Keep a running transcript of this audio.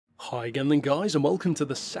Hi again then guys, and welcome to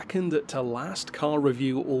the second to last car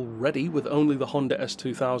review already, with only the Honda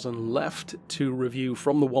S2000 left to review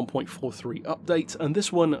from the 1.43 update. And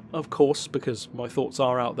this one, of course, because my thoughts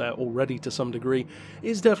are out there already to some degree,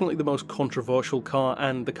 is definitely the most controversial car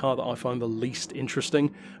and the car that I find the least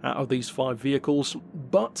interesting out of these 5 vehicles.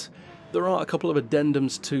 But there are a couple of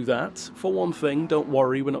addendums to that. For one thing, don't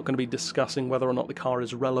worry, we're not going to be discussing whether or not the car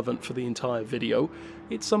is relevant for the entire video.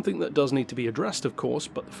 It's something that does need to be addressed, of course,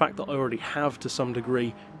 but the fact that I already have to some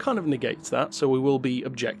degree kind of negates that, so we will be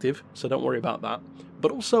objective, so don't worry about that.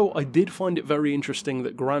 But also, I did find it very interesting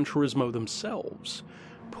that Gran Turismo themselves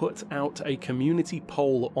put out a community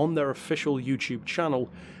poll on their official YouTube channel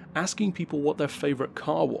asking people what their favourite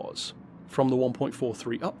car was from the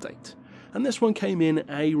 1.43 update. And this one came in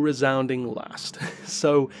a resounding last.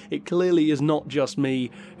 So it clearly is not just me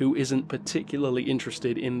who isn't particularly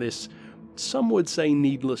interested in this, some would say,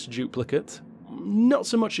 needless duplicate. Not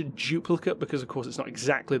so much a duplicate because of course it's not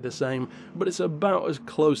exactly the same, but it's about as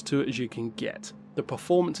close to it as you can get. The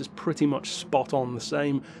performance is pretty much spot on the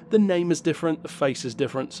same, the name is different, the face is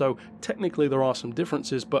different, so technically there are some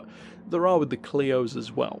differences, but there are with the Clios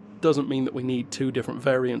as well. Doesn't mean that we need 2 different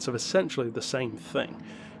variants of essentially the same thing.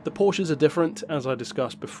 The Porsches are different, as I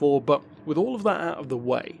discussed before, but with all of that out of the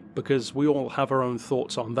way, because we all have our own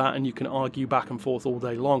thoughts on that and you can argue back and forth all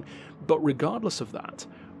day long, but regardless of that,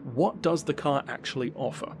 what does the car actually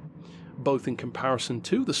offer? Both in comparison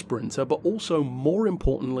to the Sprinter, but also more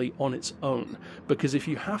importantly on its own, because if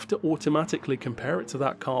you have to automatically compare it to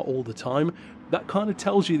that car all the time, that kind of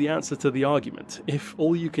tells you the answer to the argument. If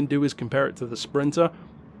all you can do is compare it to the Sprinter,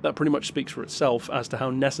 that pretty much speaks for itself as to how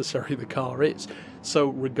necessary the car is. So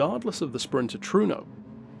regardless of the Sprinter Trueno,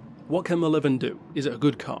 what can the Levin do? Is it a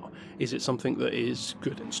good car? Is it something that is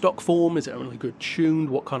good in stock form? Is it only good tuned?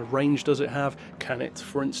 What kind of range does it have? Can it,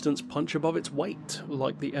 for instance, punch above its weight,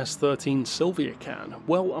 like the S13 Silvia can?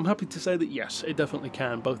 Well, I'm happy to say that yes, it definitely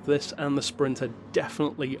can. Both this and the Sprinter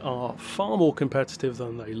definitely are far more competitive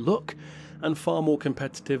than they look, and far more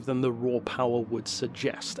competitive than the raw power would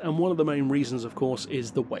suggest. And one of the main reasons, of course, is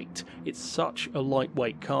the weight. It's such a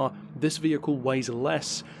lightweight car. This vehicle weighs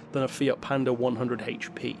less than a Fiat Panda 100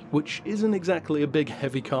 HP, which isn't exactly a big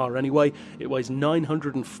heavy car anyway. It weighs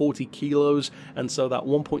 940 kilos, and so that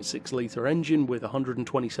 1.6 litre engine with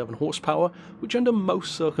 127 horsepower, which under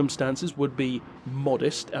most circumstances would be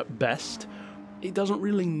modest at best, it doesn't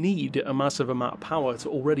really need a massive amount of power to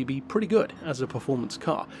already be pretty good as a performance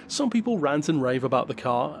car. Some people rant and rave about the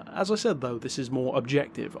car. As I said though, this is more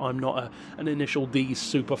objective. I'm not an Initial D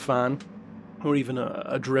super fan, or even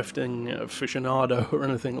a drifting aficionado or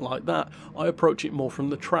anything like that. I approach it more from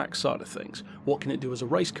the track side of things. What can it do as a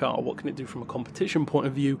race car? What can it do from a competition point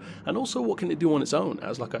of view? And also what can it do on its own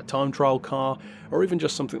as like a time trial car, or even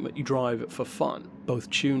just something that you drive for fun, both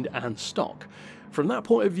tuned and stock. From that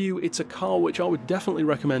point of view, it's a car which I would definitely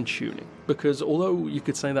recommend tuning, because although you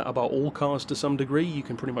could say that about all cars to some degree, you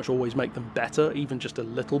can pretty much always make them better, even just a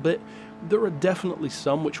little bit, there are definitely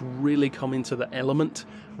some which really come into the element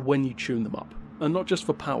when you tune them up. And not just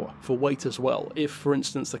for power, for weight as well. If, for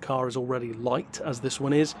instance, the car is already light, as this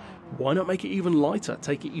one is, why not make it even lighter,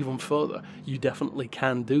 take it even further? You definitely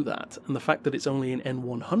can do that, and the fact that it's only an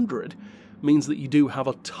N100 means that you do have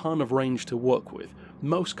a ton of range to work with.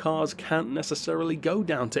 Most cars can't necessarily go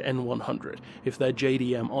down to N100. If they're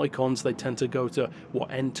JDM icons, they tend to go to, what,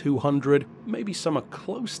 N200? Maybe some are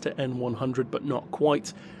close to N100, but not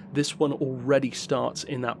quite. This one already starts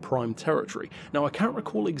in that prime territory. Now, I can't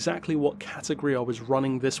recall exactly what category I was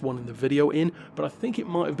running this one in the video in, but I think it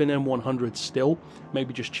might have been N100 still,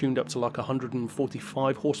 maybe just tuned up to like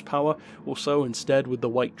 145 horsepower or so instead with the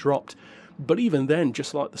weight dropped. But even then,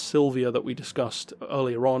 just like the Silvia that we discussed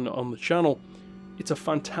earlier on the channel, it's a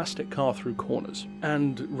fantastic car through corners,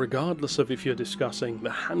 and regardless of if you're discussing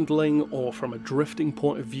the handling or from a drifting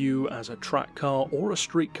point of view as a track car or a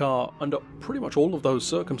street car, under pretty much all of those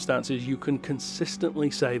circumstances you can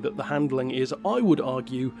consistently say that the handling is, I would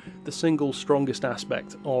argue, the single strongest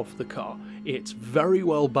aspect of the car. It's very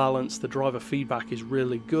well balanced, the driver feedback is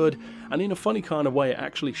really good, and in a funny kind of way it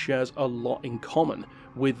actually shares a lot in common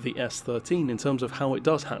with the S13 in terms of how it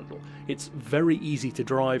does handle. It's very easy to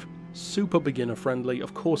drive, super beginner friendly.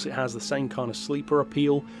 Of course it has the same kind of sleeper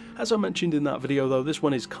appeal. As I mentioned in that video though, this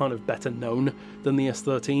one is kind of better known than the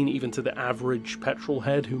S13, even to the average petrol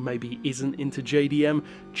head who maybe isn't into JDM.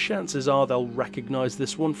 Chances are they'll recognise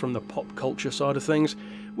this one from the pop culture side of things,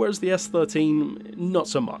 whereas the S13, not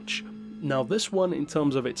so much. Now this one, in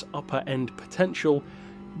terms of its upper end potential,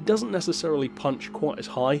 doesn't necessarily punch quite as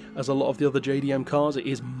high as a lot of the other JDM cars. It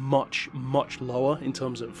is much, much lower in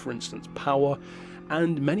terms of, for instance, power,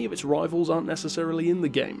 and many of its rivals aren't necessarily in the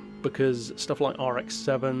game, because stuff like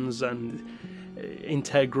RX-7s and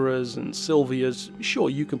Integras and Silvias, sure,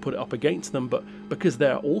 you can put it up against them, but because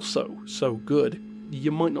they're also so good,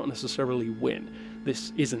 you might not necessarily win.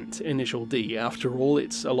 This isn't Initial D, after all.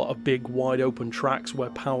 It's a lot of big wide open tracks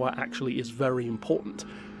where power actually is very important.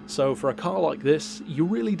 So for a car like this, you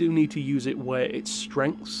really do need to use it where its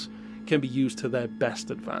strengths can be used to their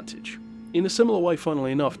best advantage. In a similar way,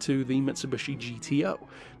 funnily enough, to the Mitsubishi GTO,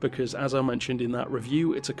 because as I mentioned in that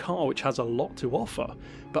review, it's a car which has a lot to offer,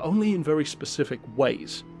 but only in very specific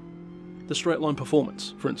ways. The straight line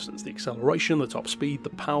performance, for instance, the acceleration, the top speed,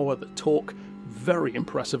 the power, the torque, very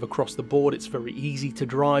impressive across the board. It's very easy to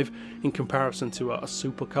drive in comparison to a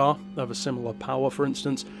supercar of a similar power, for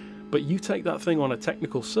instance. But you take that thing on a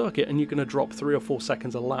technical circuit and you're going to drop 3 or 4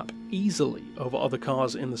 seconds a lap easily over other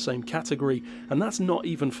cars in the same category, and that's not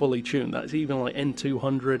even fully tuned. That's even like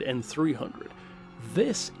N200, N300.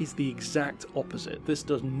 This is the exact opposite. This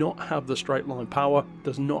does not have the straight line power,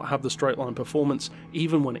 does not have the straight line performance,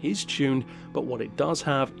 even when it is tuned, but what it does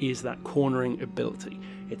have is that cornering ability.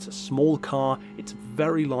 It's a small car, it's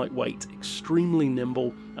very lightweight, extremely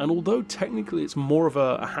nimble, and although technically it's more of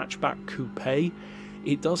a hatchback coupe,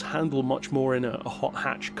 it does handle much more in a hot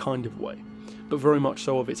hatch kind of way, but very much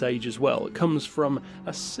so of its age as well. It comes from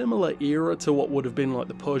a similar era to what would have been like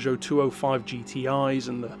the Peugeot 205 GTIs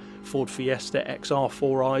and the Ford Fiesta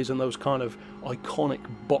XR4Is and those kind of iconic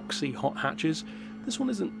boxy hot hatches. This one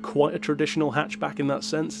isn't quite a traditional hatchback in that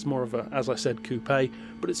sense, it's more of a, as I said, coupe,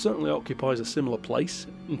 but it certainly occupies a similar place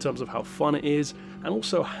in terms of how fun it is, and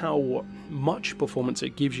also how much performance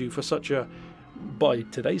it gives you for such a, by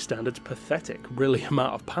today's standards, pathetic, really,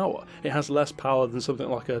 amount of power. It has less power than something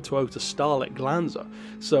like a Toyota Starlet Glanza,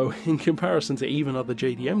 so in comparison to even other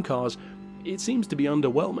JDM cars, it seems to be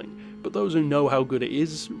underwhelming, but those who know how good it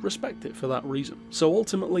is respect it for that reason. So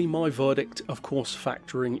ultimately, my verdict, of course,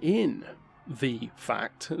 factoring in the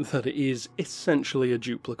fact that it is essentially a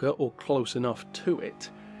duplicate or close enough to it,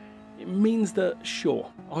 it means that,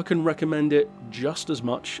 sure, I can recommend it just as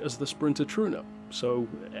much as the Sprinter Trueno. So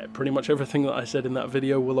pretty much everything that I said in that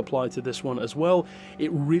video will apply to this one as well.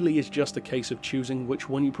 It really is just a case of choosing which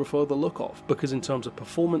one you prefer the look of, because in terms of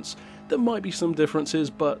performance, there might be some differences,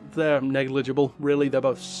 but they're negligible, really. They're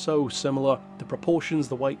both so similar. The proportions,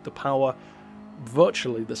 the weight, the power,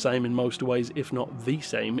 virtually the same in most ways, if not the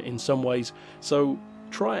same in some ways. So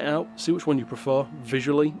try it out, see which one you prefer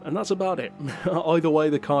visually, and that's about it. Either way,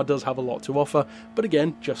 the car does have a lot to offer, but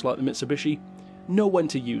again, just like the Mitsubishi, know when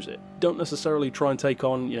to use it. Don't necessarily try and take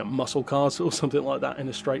on, muscle cars or something like that in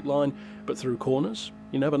a straight line, but through corners,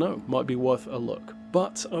 you never know, might be worth a look.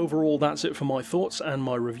 But overall, that's it for my thoughts and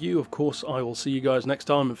my review. Of course, I will see you guys next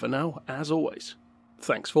time, and for now, as always,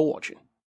 thanks for watching.